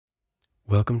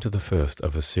Welcome to the first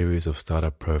of a series of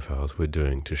startup profiles we're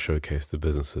doing to showcase the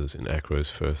businesses in Akro's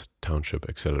first Township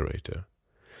Accelerator.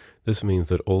 This means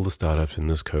that all the startups in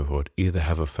this cohort either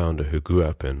have a founder who grew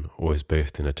up in or is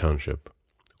based in a township,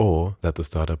 or that the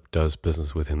startup does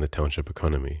business within the township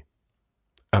economy.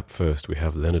 Up first, we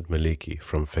have Leonard Moliki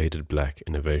from Faded Black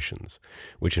Innovations,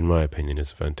 which in my opinion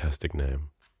is a fantastic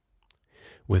name.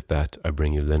 With that, I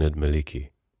bring you Leonard Moliki.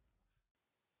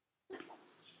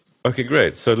 Okay,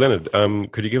 great. So Leonard,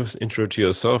 could you give us an intro to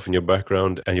yourself and your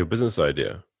background and your business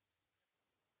idea?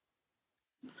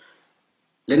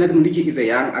 Leonard Moliki is a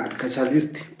young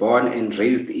agriculturalist born and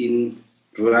raised in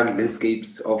rural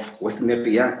landscapes of Western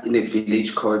area in a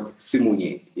village called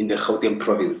Simunye in the Gauteng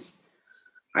province.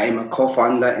 I am a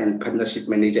co-founder and partnership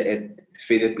manager at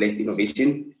Faded Black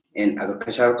Innovation, an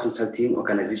agricultural consulting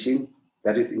organization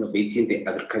that is innovating the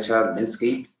agricultural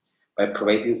landscape by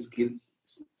providing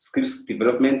skills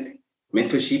development,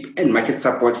 mentorship, and market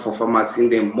support for farmers in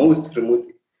the most remote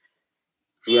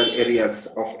rural areas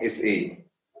of SA.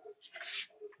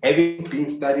 Having been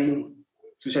studying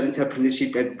social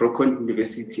entrepreneurship at Brockton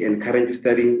University and currently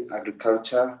studying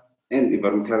agriculture and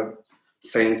environmental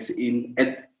science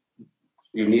at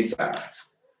UNISA,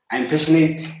 I'm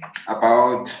passionate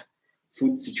about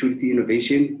food security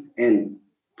innovation and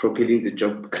propelling the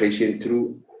job creation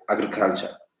through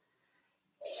agriculture.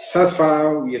 Thus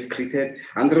far, we have created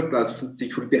 100 plus food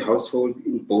security households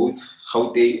in both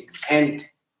Gauteng and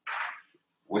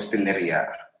Western area.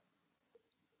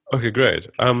 Okay, great.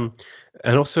 And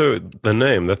also the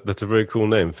name, that's a very cool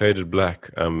name, Faded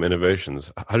Black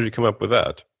Innovations. How did you come up with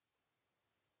that?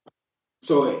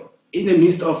 So in the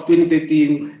midst of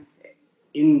 2013,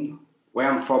 in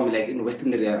where I'm from, like in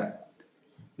Western area,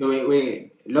 there were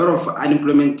a lot of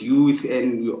unemployment youth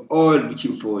and we were all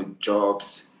looking for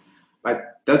jobs.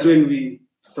 But that's when we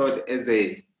thought as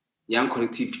a young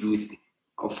collective youth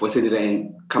of Western area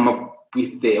and come up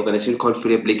with the organization called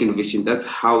Faded Black Innovation. That's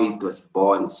how it was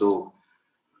born. So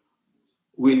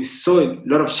we saw a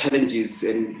lot of challenges,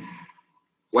 and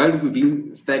while we've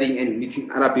been studying and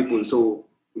meeting other people, so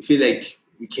we feel like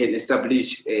we can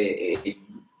establish a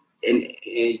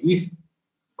youth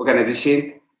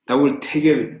organization that will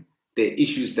tackle the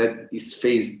issues that is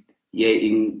faced here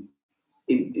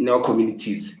in our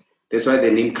communities. That's why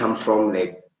the name comes from,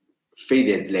 like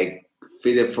faded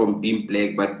from being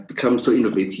black, but become so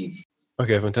innovative.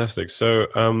 Okay, fantastic. So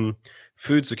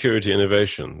food security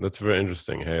innovation, that's very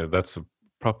interesting. Hey, that's a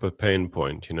proper pain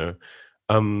point, you know.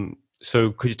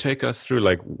 So could you take us through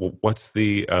like what's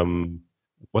the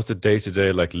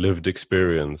day-to-day like lived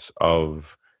experience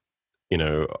of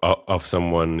of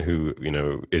someone who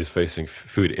is facing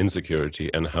food insecurity,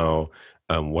 and how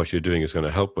what you're doing is going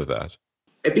to help with that?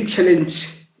 A big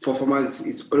challenge for farmers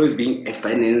is always being a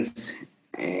finance.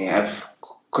 It's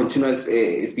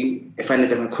been a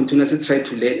finance. I've continuously tried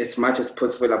to learn as much as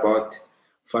possible about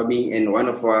farming, and one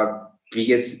of our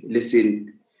biggest lessons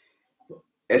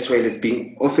as well as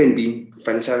being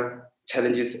financial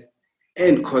challenges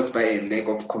and caused by a lack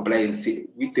of compliance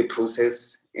with the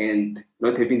process and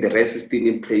not having the right system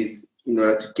in place in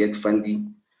order to get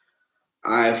funding.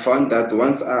 We found that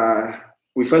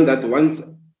once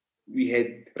we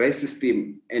had right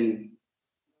system and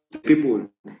the people,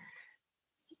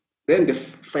 then the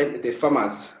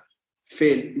farmers fell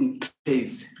in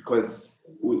place, because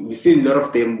we see a lot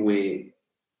of them were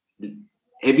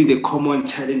having the common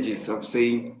challenges of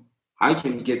saying, how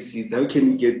can we get seeds? How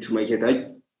can we get to market?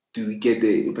 How do we get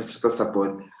the infrastructure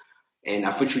support? And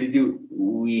unfortunately,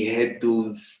 we had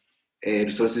those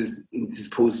resources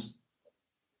disposed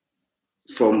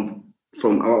from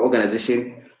our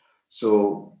organization.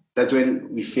 So that's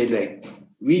when we feel like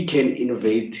we can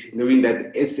innovate, knowing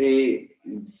that SA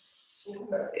is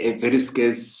a very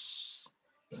scarce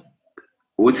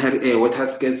water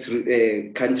scarce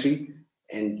country,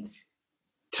 and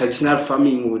traditional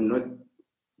farming will not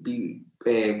be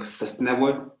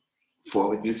sustainable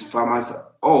for these farmers.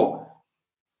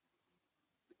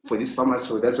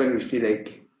 So that's when we feel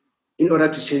like, in order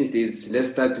to change this,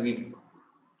 let's start with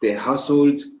the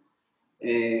household.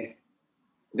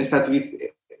 Let's start with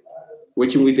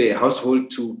working with the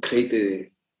household to create a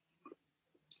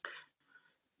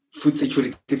food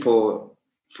security for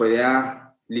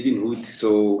their livelihood.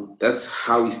 So that's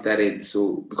how we started.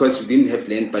 So because we didn't have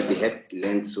land, but they had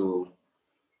land, so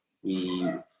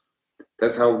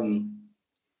that's how we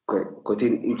got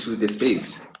into the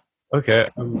space. Okay.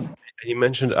 You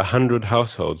mentioned 100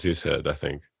 households, you said, I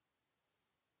think.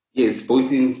 Yes, both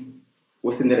in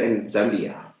Western and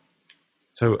Zambia.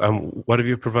 So what have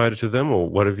you provided to them, or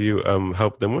what have you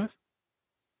helped them with?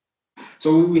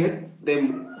 So we had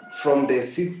them from the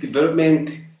seed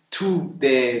development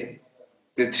to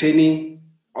the training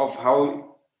of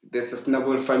how the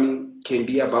sustainable farming can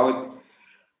be about.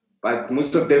 But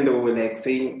most of them, they were like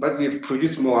saying, but we've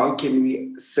produced more, how can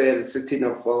we sell certain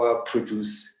of our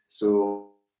produce?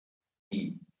 So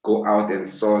we go out and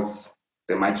source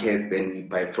the market, then we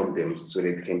buy from them so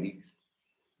that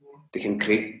they can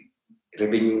create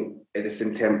revenue at the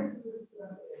same time.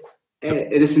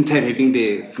 At the same time, having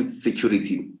the food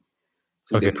security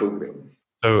to the program.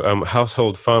 So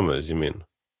household farmers, you mean?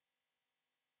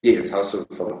 Yes,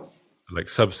 household farmers. Like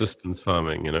subsistence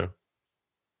farming,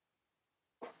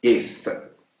 Yes,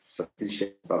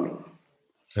 subsistence farming.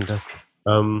 Fantastic.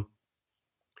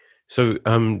 So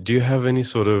do you have any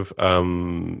sort of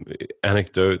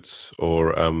anecdotes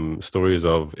or stories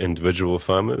of individual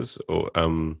farmers or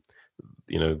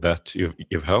that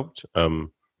you've helped?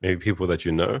 Maybe people that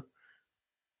you know?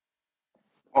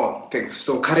 Oh, thanks.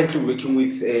 So currently working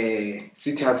with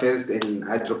City Harvest and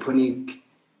highly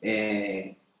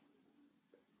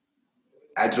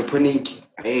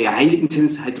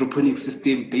intense hydroponic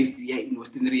system based here in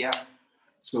Western area.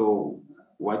 So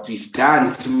what we've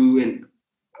done through an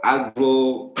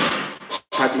agro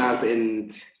partners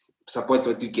and support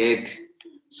what we get.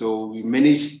 So we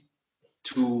managed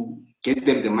to get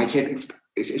them the market.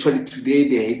 Actually, today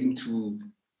they're heading to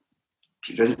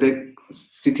Johannesburg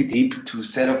City Deep to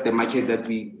set up the market that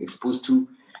we exposed to.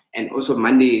 And also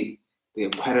Monday, there are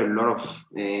quite a lot of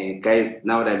guys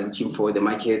now that are looking for the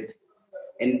market.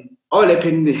 And all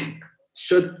happened in a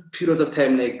short period of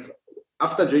time. Like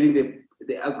after joining the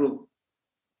agro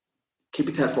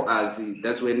capital for us,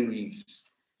 that's when we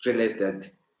realized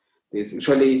that there's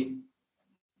actually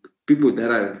people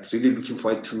that are really looking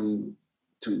forward to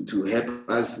help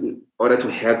us in order to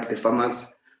help the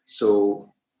farmers. So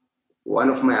one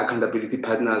of my accountability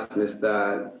partners,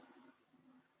 Mr.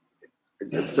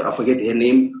 I forget her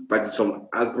name, but it's from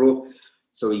Akro.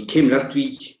 So he came last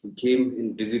week. He came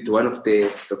and visited one of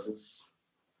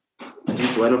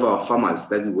our farmers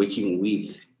that we're working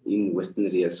with in Western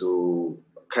area. So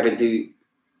currently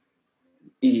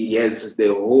he has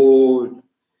the whole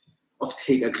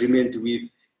offtake agreement with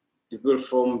people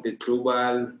from the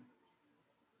global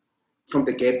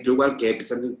gap,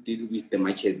 something to do with the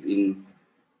markets in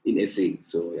SA.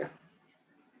 So yeah.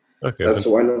 Okay. That's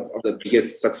one of the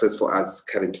biggest success for us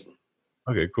currently.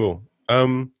 Okay, cool.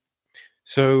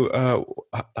 So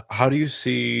how do you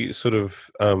see sort of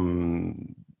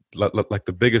like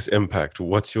the biggest impact?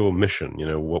 What's your mission?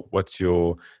 What's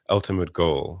your ultimate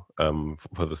goal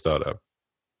for the startup?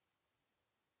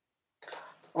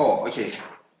 Oh, okay.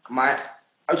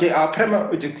 Our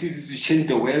primary objective is to change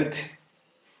the world,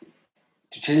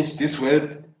 to change this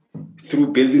world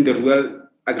through building the rural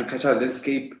agricultural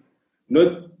landscape,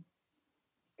 not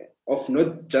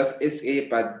just SA,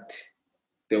 but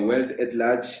the world at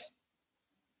large.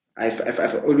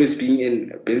 I've always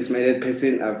been a business-minded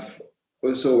person. I've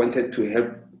also wanted to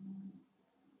help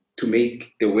to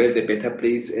make the world a better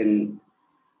place. And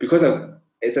because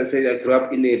as I said, I grew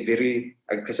up in a very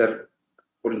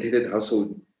agriculture-oriented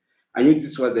household, I knew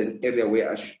this was an area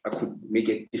where I could make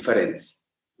a difference.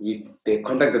 With the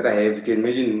contact that I have, you can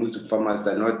imagine most of farmers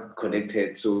are not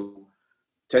connected. So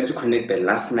trying to connect the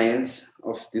last miles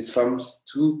of these farms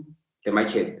to the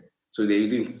market. So they're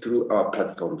using through our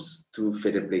platforms to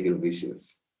further play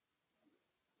innovations.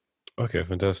 Okay,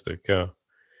 fantastic. Yeah.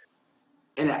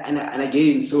 And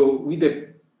again, so with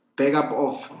the backup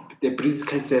of the British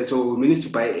Council, so we managed to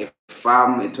buy a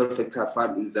 12-hectare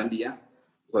farm in Zambia,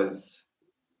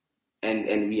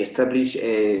 and we established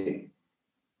a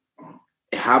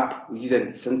hub, which is a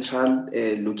central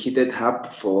located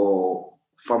hub for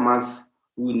farmers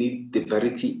who need the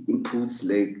variety inputs.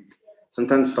 Like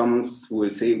sometimes farmers will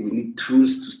say, we need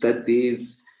tools to start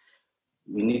this,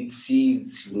 we need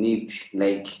seeds, we need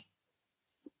like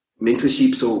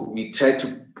mentorship. So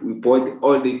we bought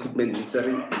all the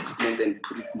necessary equipment and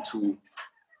put it into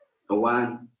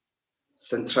one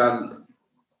central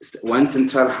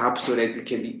hub so that it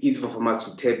can be easy for farmers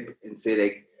to tap and say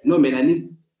like, no man, I need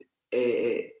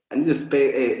a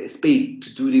spade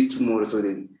to do this tomorrow. So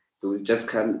then they will just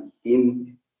come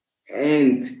in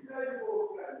and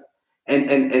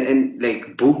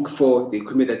like book for the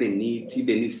equipment that they need. If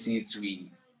they need seeds,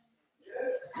 we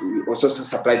also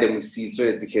supply them with seeds so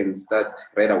that they can start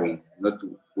right away, not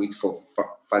to wait for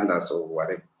funders or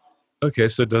whatever. Okay,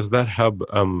 so does that hub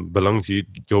belong to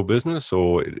your business,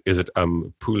 or is it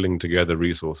pooling together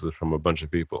resources from a bunch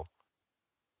of people?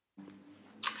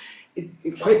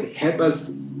 It quite helps us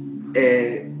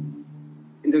in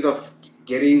terms of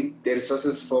getting the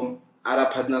resources from other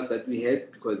partners that we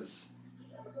had, because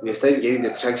we started getting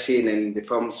the traction, and the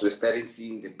farms were starting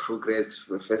seeing the progress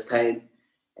for the first time,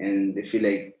 and they feel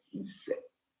like it's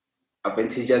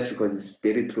advantageous because it's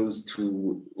very close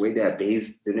to where they are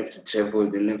based. They don't have to travel,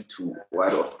 they don't have to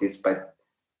worry of this, but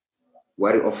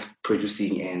worry of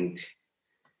producing, and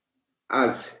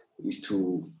us is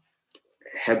to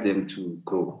help them to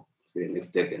grow to the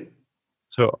next level.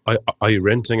 So are you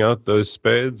renting out those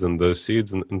spades and those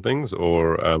seeds and things,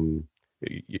 or who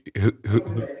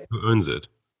owns it?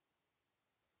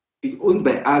 It's owned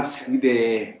by us with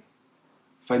the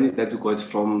funding that we got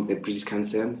from the British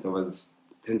Council. That was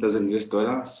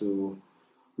 $10,000. So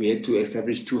we had to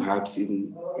establish 2 hubs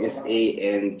in SA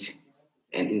and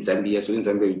in Zambia. So in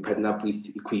Zambia, we partnered up with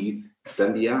Equi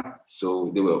Zambia.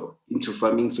 So they were into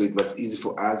farming, so it was easy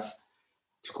for us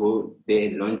to go there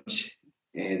and launch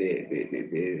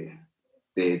the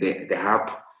hub.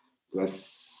 It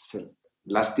was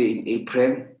last year in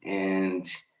April, and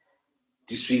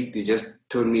this week they just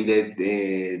told me that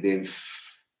they've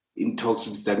in talks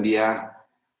with Zambia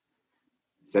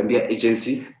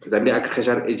agency, Zambia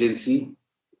Agricultural Agency.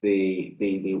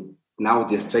 They now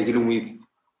they're struggling with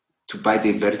to buy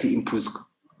the variety inputs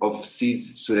of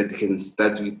seeds so that they can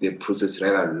start with the process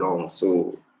right along.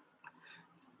 So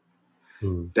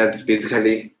that's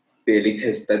basically the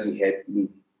latest that we have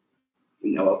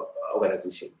in our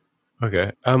organization.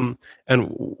 Okay. And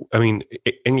I mean,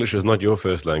 English is not your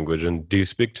first language. And do you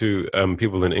speak to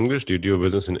people in English? Do you do a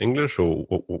business in English, or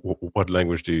what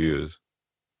language do you use?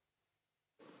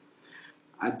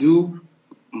 I do.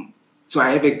 So I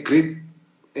have a great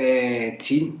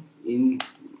team in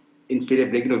Feder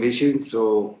Black Innovation.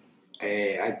 So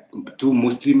I do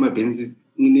mostly my business in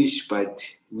English, but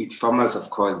with farmers, of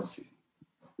course,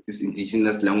 it's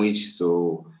indigenous language.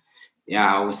 So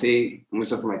yeah, I would say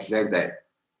most of my clients are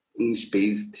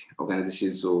English-based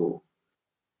organizations. So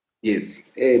yes,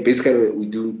 basically we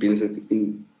do business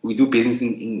in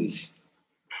English.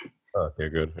 Okay,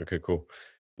 good. Okay, cool.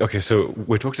 Okay, so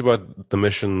we talked about the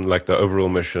mission, like the overall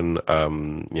mission,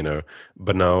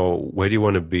 but now where do you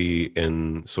want to be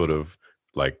in sort of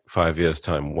like 5 years'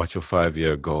 time? What's your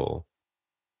 5-year goal?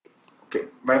 Okay,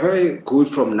 my very goal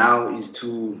from now is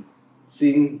to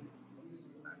see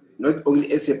not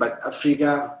only SA but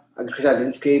Africa agricultural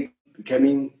landscape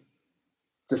becoming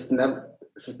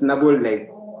sustainable, like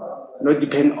not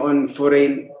depend on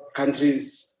foreign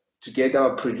countries to get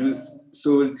our produce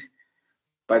sold,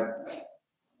 but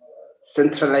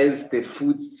centralize the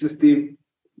food system,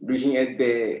 looking at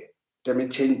the climate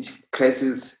change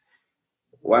crisis.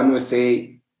 One would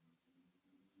say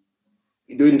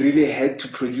you don't really have to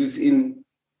produce in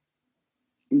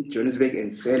Johannesburg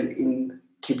and sell in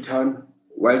Cape Town,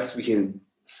 whilst we can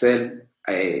sell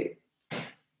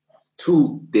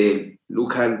to the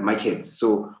local markets.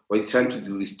 So what he's trying to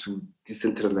do is to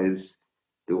decentralize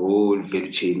the whole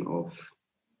value chain of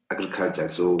agriculture.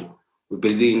 So we're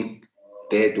building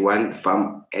that one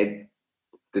farm at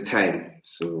the time.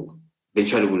 So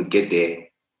eventually we'll get there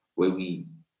where we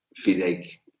feel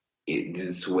like this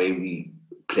is where we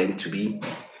plan to be.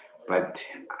 But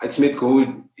ultimate goal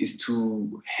is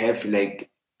to have like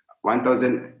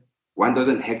 1,000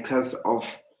 hectares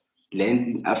of land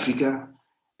in Africa,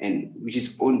 and which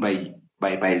is owned by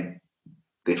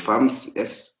the farms.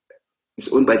 As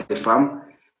it's owned by the farm,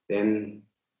 then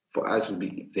for us it will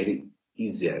be very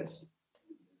easier.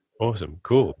 Awesome,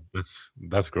 cool.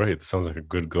 That's great. That sounds like a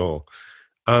good goal.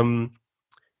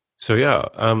 So yeah,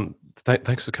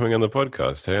 thanks for coming on the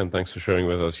podcast, hey, and thanks for sharing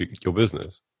with us your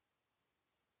business.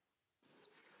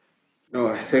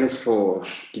 No, thanks for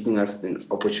giving us the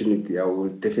opportunity. I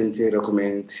would definitely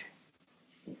recommend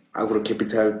Agro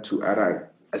Capital to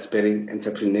other aspiring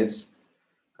entrepreneurs.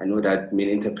 I know that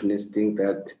many entrepreneurs think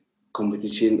that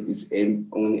competition is aimed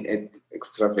only at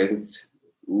extroverts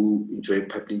who enjoy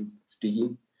public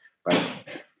speaking. But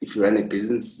if you run a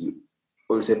business, you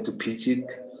always have to pitch it,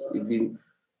 even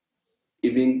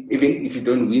if you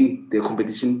don't win the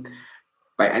competition.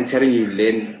 By entering, you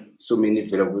learn so many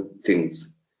valuable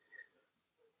things.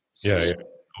 Yeah.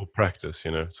 All practice,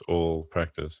 it's all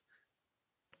practice.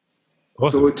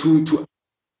 Awesome. So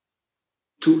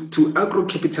to Agro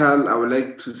Capital, I would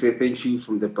like to say thank you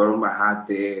from the bottom of my heart.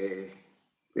 The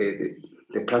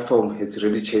platform has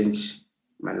really changed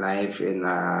my life, and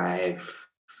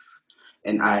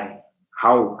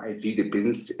how I view the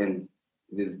business, and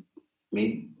it has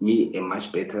made me a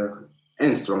much better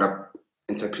and stronger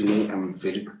entrepreneur. I'm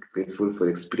very grateful for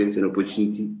the experience and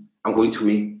opportunity. I'm going to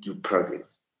make you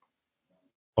progress.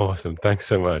 Awesome. Thanks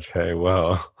so much. Hey,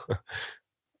 wow.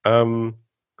 Cool,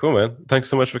 man. Thanks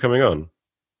so much for coming on.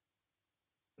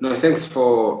 No, thanks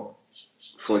for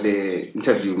the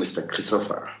interview, Mr.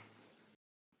 Christopher.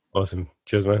 Awesome.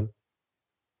 Cheers, man.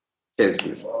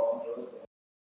 Cheers.